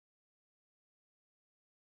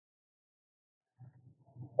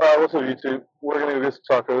What's up, YouTube? We're gonna go get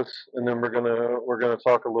some tacos, and then we're gonna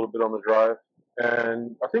talk a little bit on the drive.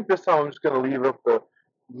 And I think this time I'm just gonna leave up the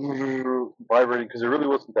vibrating because it really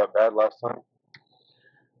wasn't that bad last time.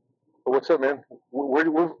 But what's up, man?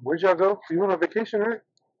 Where'd y'all go? You went on vacation, right?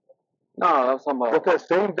 No, that's talking With about that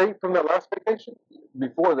same date from that last vacation?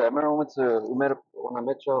 before that. Remember when I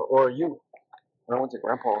met y'all, or you, when I went to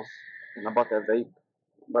Grandpa's and I bought that vape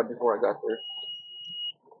right before I got there.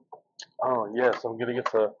 Oh yes, I'm gonna get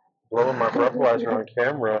to blowing my breathalyzer on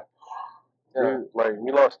camera. Dude, like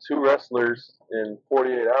we lost 2 wrestlers in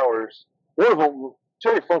 48 hours. One of them,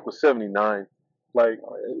 Cherry Funk, was 79. Like,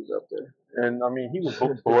 Oh, yeah, he was up there. and I mean, he was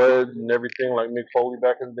blood and everything, like Mick Foley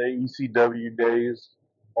back in the day, ECW days,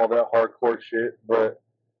 all that hardcore shit. But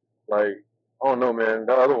like, I don't know, man.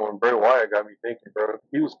 That other one, Bray Wyatt, got me thinking, bro.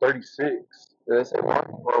 He was 36. Did they say what?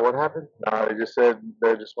 Or what happened? Nah, they just said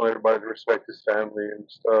they just want everybody to respect his family and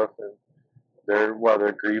stuff, and they're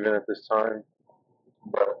grieving at this time.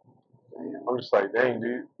 But I'm just like, dang,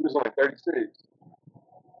 dude, he was only 36.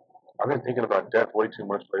 I've been thinking about death way too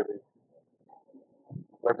much lately.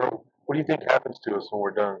 Like, bro, what do you think happens to us when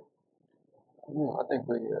we're done? I think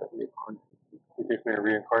we reincarnate. You think we're gonna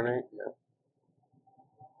reincarnate? Yeah.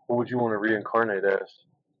 What would you want to reincarnate as?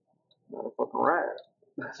 Fucking rat.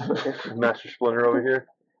 Master Splinter over here?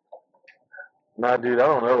 Nah, dude, I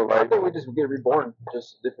don't know. I Like, think we just get reborn,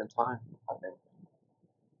 just a different time. I think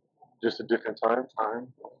just a different time.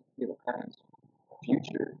 past,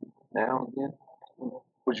 future, now, again.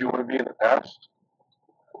 Would you want to be in the past?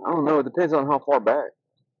 I don't know. It depends on how far back.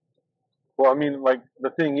 Well, I mean, like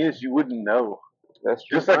the thing is, you wouldn't know. That's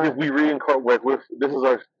true. Just like if we reincarnate, like this is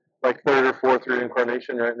our like third or fourth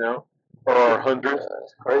reincarnation right now, or our 100th.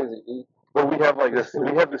 That's crazy, dude. But we have like this.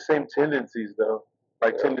 We have the same tendencies though,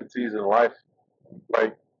 like tendencies in life.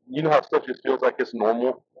 Like you know how stuff just feels like it's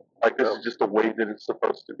normal, like this is just the way that it's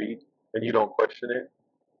supposed to be, and you don't question it.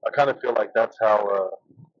 I kind of feel like that's how.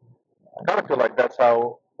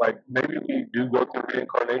 Like maybe we do go through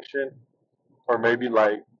reincarnation, or maybe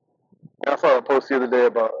like I saw a post the other day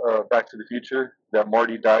about Back to the Future that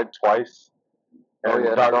Marty died twice, and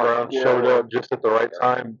Doc Brown showed up just at the right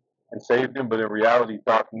time and saved him. But in reality,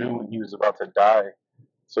 Doc knew when he was about to die,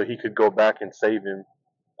 so he could go back and save him.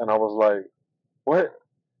 And I was like, what?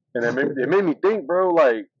 And it made me think, bro.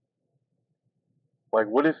 Like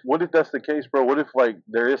what if that's the case, bro? What if like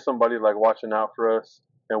there is somebody like watching out for us,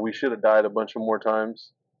 and we should have died a bunch of more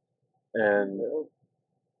times? And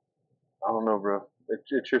I don't know, bro.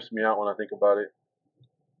 It trips me out when I think about it.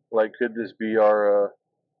 Like, could this be our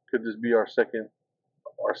second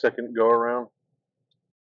go around?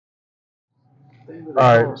 All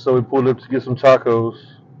right, so we pulled up to get some tacos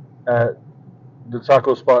at the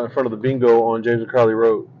taco spot in front of the bingo on James and Crowley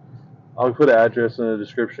Road. I'll put an address in the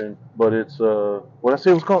description, but it's what I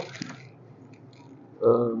say it was called.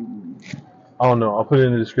 I don't know. I'll put it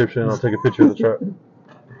in the description. And I'll take a picture of the truck.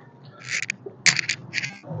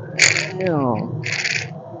 Damn.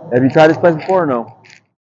 Have you tried this place before or no?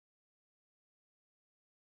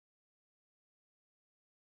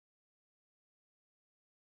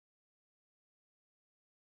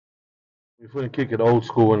 We're gonna kick it old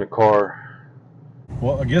school in the car.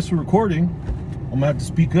 Well, I guess we're recording. I'm gonna have to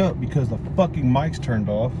speak up because the fucking mic's turned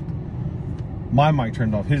off. My mic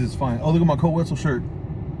turned off. His is fine. Oh, look at my Colt Wetzel shirt.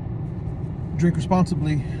 Drink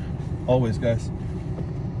responsibly, always, guys.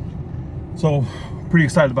 So, pretty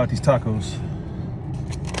excited about these tacos.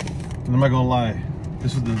 And I'm not gonna lie,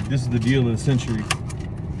 this is the deal of the century.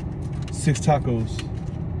 6 tacos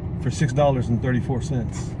for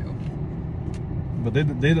 $6.34. But they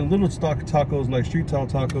the little stock tacos like street style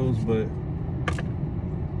tacos, but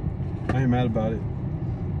I ain't mad about it.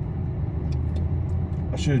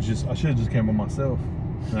 I should have just came by myself,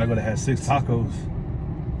 and I could have had 6 tacos.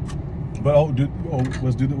 But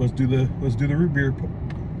let's do the root beer.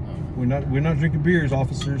 We're not drinking beers,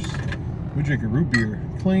 officers. We're drinking root beer.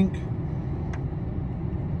 Clink.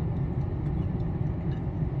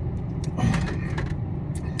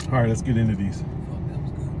 All right, let's get into these.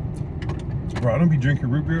 Bro, I don't be drinking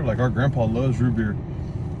root beer. Like our grandpa loves root beer,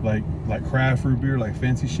 like craft root beer, like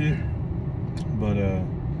fancy shit. But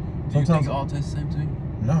sometimes do you think all taste the same to you?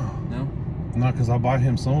 No, not because I buy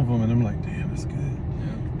him some of them and I'm like, damn, that's good.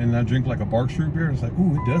 Yeah. And I drink like a Barks root beer. It's like,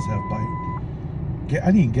 ooh, it does have bite.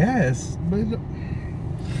 I need gas, but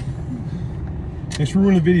thanks for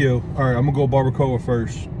ruining the video. All right, I'm gonna go barbacoa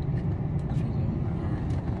first.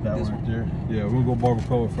 That one right there. Yeah, we'll go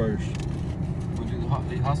barbacoa first. We'll do the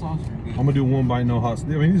hot sauce? I'm gonna do 1 bite, no hot sauce.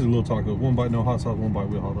 I mean, these are little tacos. 1 bite, no hot sauce. 1 bite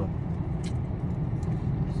with hot sauce.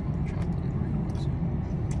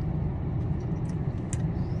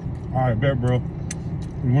 All right, bet, bro.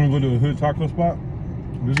 You want to go to a hood taco spot?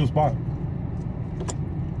 This is a spot.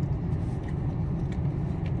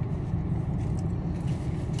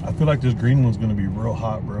 I feel like this green one's gonna be real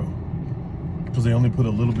hot, bro. Because they only put a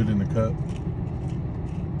little bit in the cup.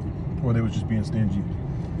 Or they was just being stingy.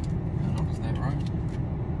 I know, is that right?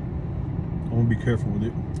 I want to be careful with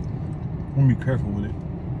it. I want to be careful with it.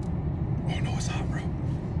 Oh no, it's hot, bro.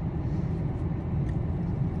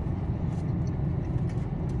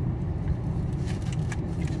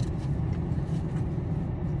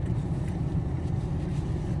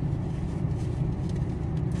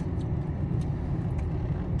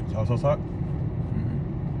 Sauce hot?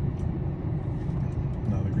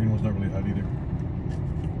 No, the green one's not really hot either.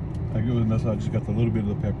 I give it enough. I just got a little bit of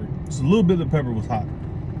the pepper. Just a little bit of the pepper was hot.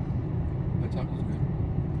 That taco's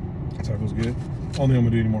good. That taco's good. I don't think I'm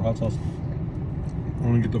gonna do any more hot sauce. I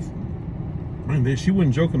want to get the. Man, she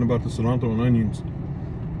wasn't joking about the cilantro and onions.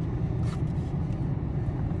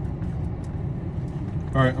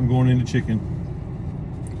 All right, I'm going into chicken.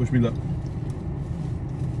 Wish me luck.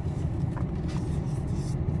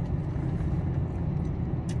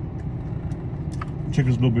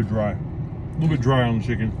 Chicken's a little bit dry. A little bit dry on the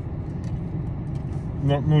chicken. I'm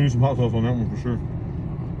gonna use some hot sauce on that one for sure.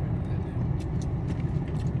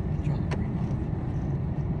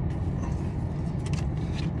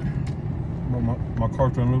 My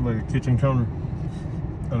car's trying to look like a kitchen counter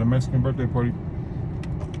at a Mexican birthday party.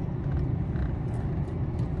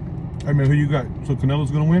 Hey man, who you got? So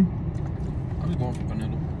Canelo's gonna win? I'm just going for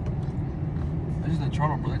Canelo. I just that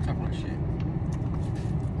charter, bro. That type of shit.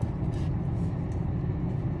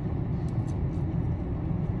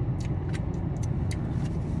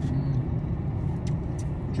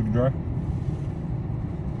 Chicken dry?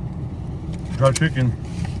 Dry chicken.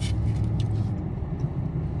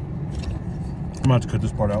 I'm gonna have to cut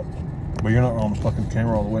this part out. But you're not on the fucking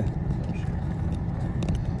camera all the way.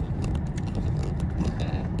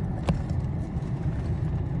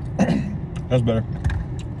 That's better.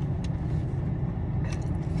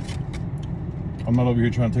 I'm not over here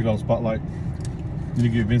trying to take all the spotlight. Need to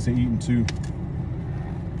get Vincent eating too.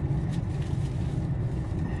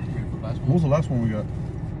 What was the last one we got?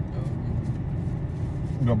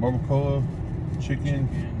 We got barbacoa, chicken.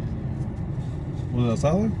 Was it a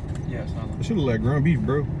salad? Yeah, salad. I should have like ground beef,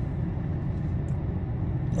 bro.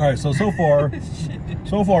 All right, so far,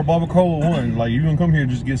 barbacoa won. Like, you gonna come here and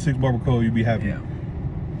just get 6 barbacoa, you'll be happy. Yeah.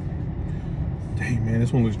 Dang, man,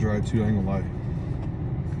 this one looks dry too. I ain't gonna lie.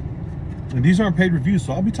 And these aren't paid reviews,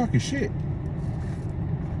 so I'll be talking shit.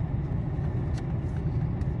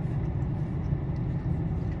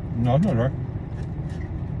 No, it's not dry.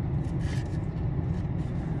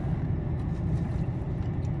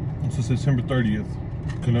 So September 30th,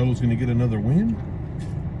 Canelo's gonna get another win?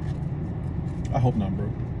 I hope not, bro.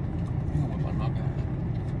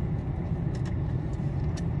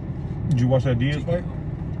 Did you watch that Diaz fight?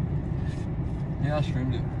 Yeah, I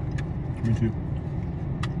streamed it. Me too.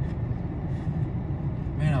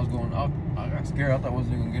 Man, I was going up. I got scared. I thought I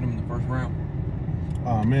wasn't even gonna get him in the first round.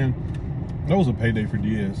 Oh man, that was a payday for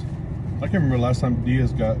Diaz. I can't remember last time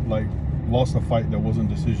Diaz got like lost a fight that wasn't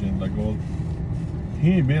decision. Like, well,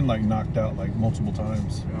 he ain't been like knocked out like multiple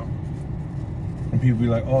times. Yeah. And people be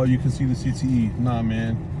like, "Oh, you can see the CTE." Nah,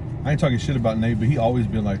 man. I ain't talking shit about Nate, but he always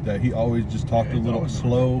been like that. He always just talked a little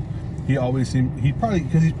slow. He always seemed, he's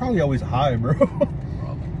probably always high, bro.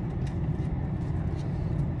 Probably.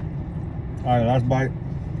 All right, last bite.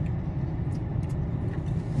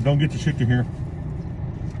 Don't get the chicken here.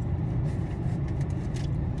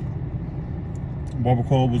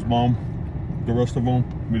 Barbacoa was bomb. The rest of them,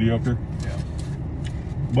 mediocre. Yeah.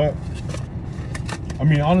 But, I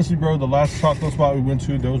mean, honestly, bro, the last taco spot we went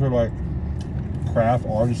to, those were like craft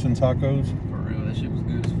artisan tacos. For real, that shit was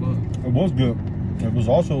good as fuck. It was good. It was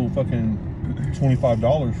also fucking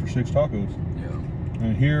 $25 for 6 tacos. Yeah.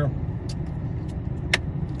 And here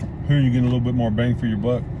you're getting a little bit more bang for your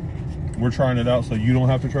buck. We're trying it out so you don't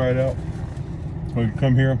have to try it out. So you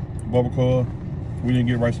come here, barbacoa. We didn't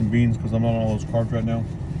get rice and beans because I'm not on all those carbs right now.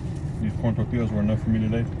 These corn tortillas were enough for me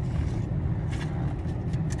today.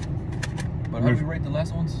 But how do we rate the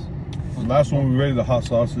last ones? The last one we rated the hot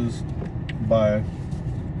sauces by,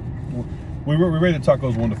 we rated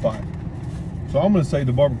tacos 1 to 5. So I'm gonna say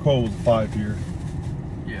the barbacoa was a 5 here.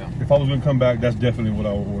 Yeah. If I was gonna come back, that's definitely what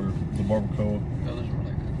I would order, the barbacoa. The others were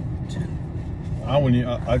like a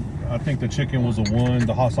 2. I think the chicken was a 1.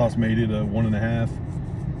 The hot sauce made it a 1.5.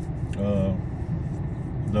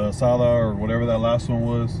 The salad or whatever that last one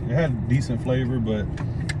was, it had decent flavor, but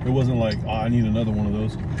it wasn't like, oh, I need another one of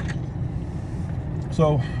those.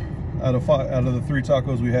 So out of the 3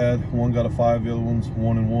 tacos we had, one got a 5, the other one's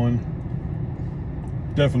 1 and 1.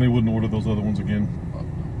 Definitely wouldn't order those other ones again.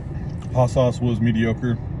 Hot sauce was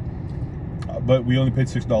mediocre, but we only paid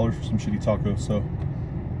 $6 for some shitty tacos, so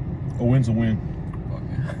a win's a win.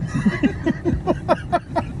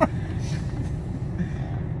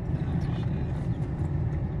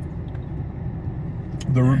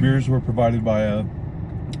 The root beers were provided by oh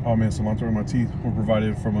man, cilantro in my teeth. Were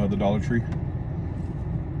provided from the Dollar Tree.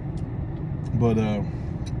 But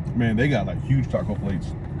man, they got like huge taco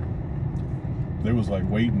plates. They was like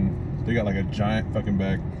waiting. They got like a giant fucking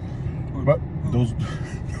bag. But those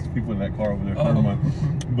people in that car over there. Never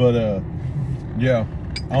mind. But yeah,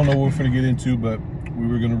 I don't know what we're gonna get into, but we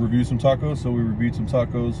were gonna review some tacos, so we reviewed some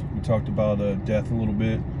tacos. We talked about death a little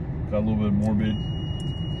bit. Got a little bit morbid.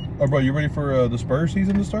 Oh, bro, you ready for the Spurs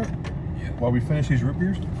season to start? Yeah. While we finish these root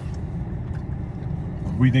beers?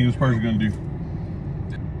 What do you think the Spurs are going to do?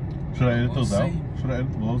 Should I edit those out? Should I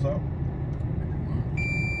edit those out?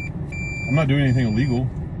 I'm not doing anything illegal.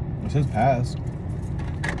 It says pass.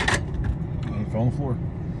 And it fell on the floor.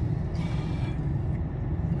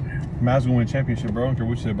 Mavs going to win a championship, bro. I don't care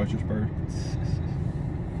what you say about your Spurs.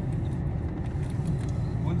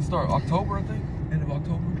 When did it start? October, I think? End of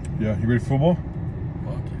October? Yeah, you ready for football?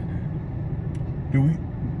 Fuck yeah, dude.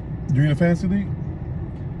 Do you in a fantasy league?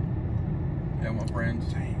 Yeah, my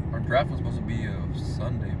friends. Our draft was supposed to be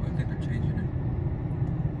Sunday, but I think they're changing it.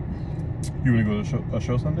 You want to go to a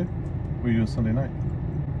show Sunday? What are you doing Sunday night?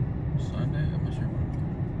 Sunday? I'm not sure.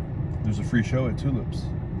 There's a free show at Tulips.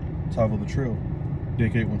 Tavo the Trill.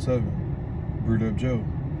 Dick 817. Brewed Up Joe.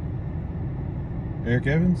 Eric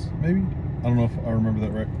Evans, maybe? I don't know if I remember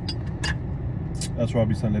that right. That's where I'll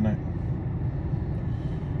be Sunday night.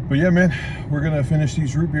 But yeah, man, we're gonna finish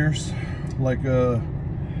these root beers like the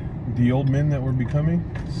old men that we're becoming.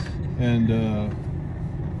 And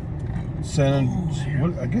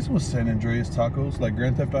I guess it was San Andreas tacos, like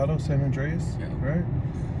Grand Theft Auto San Andreas, yeah. Right?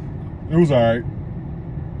 It was alright.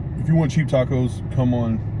 If you want cheap tacos, come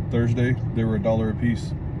on Thursday. They were $1 a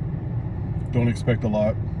piece. Don't expect a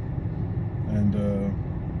lot. And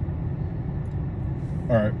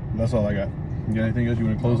alright, that's all I got. You got anything else? You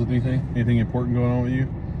want to close with anything? Anything important going on with you?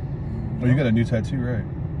 Oh, you got a new tattoo, right?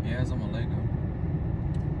 Yeah, it's on my leg though.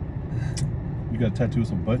 You got a tattoo with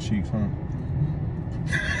some butt cheeks, huh?